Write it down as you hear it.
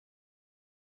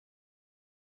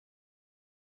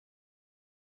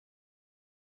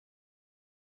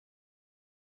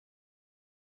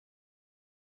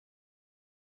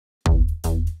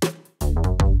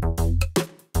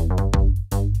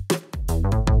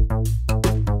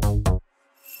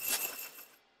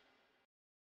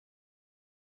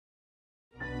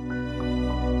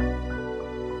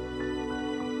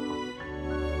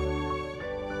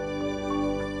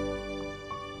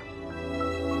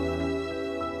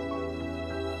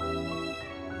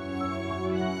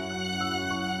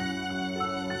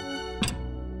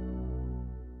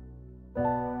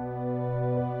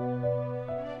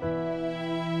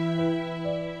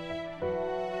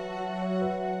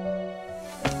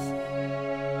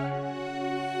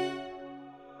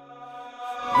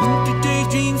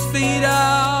daydreams fade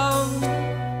out,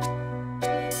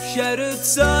 shattered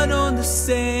sun on the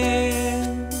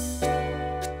sand,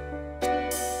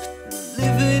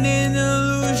 living in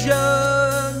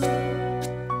illusion,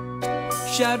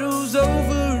 shadows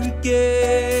over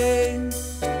again,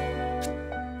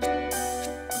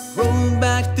 rolling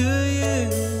back to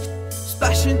you,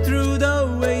 splashing through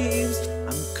the waves,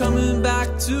 I'm coming back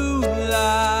to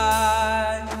life.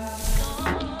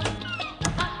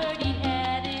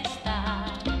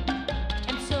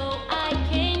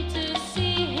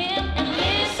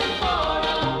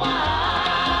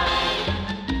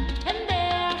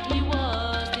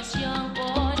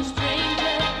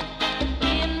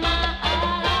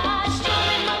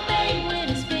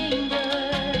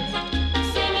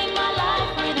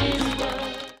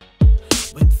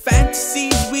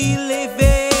 Fantasies we live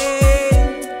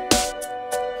in,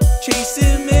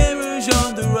 chasing mirrors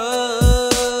on the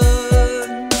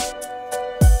run,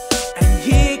 and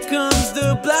here comes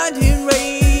the blinding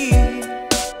rain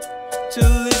to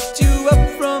lift you up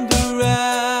from the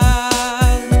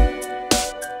ground.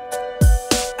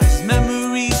 As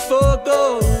memories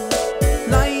forgo,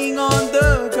 lying on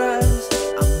the grass,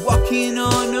 I'm walking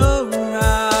on around.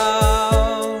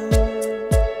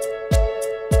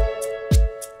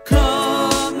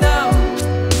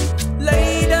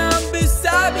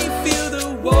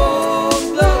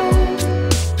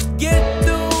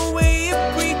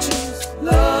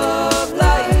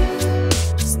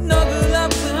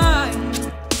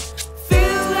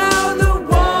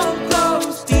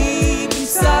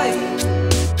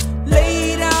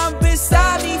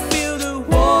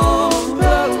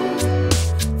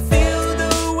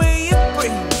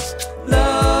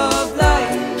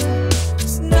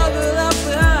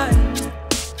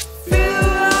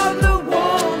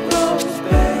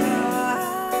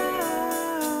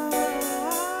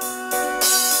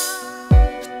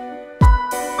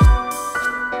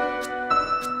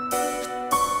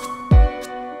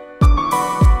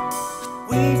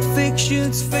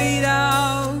 Fictions fade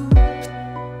out,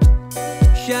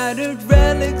 shattered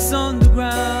relics on the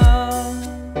ground,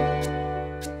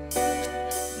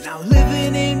 now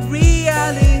living in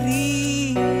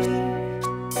reality,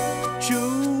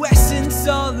 true essence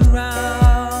all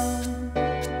around,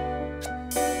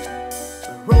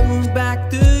 rolling back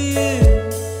to you,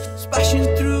 splashing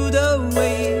through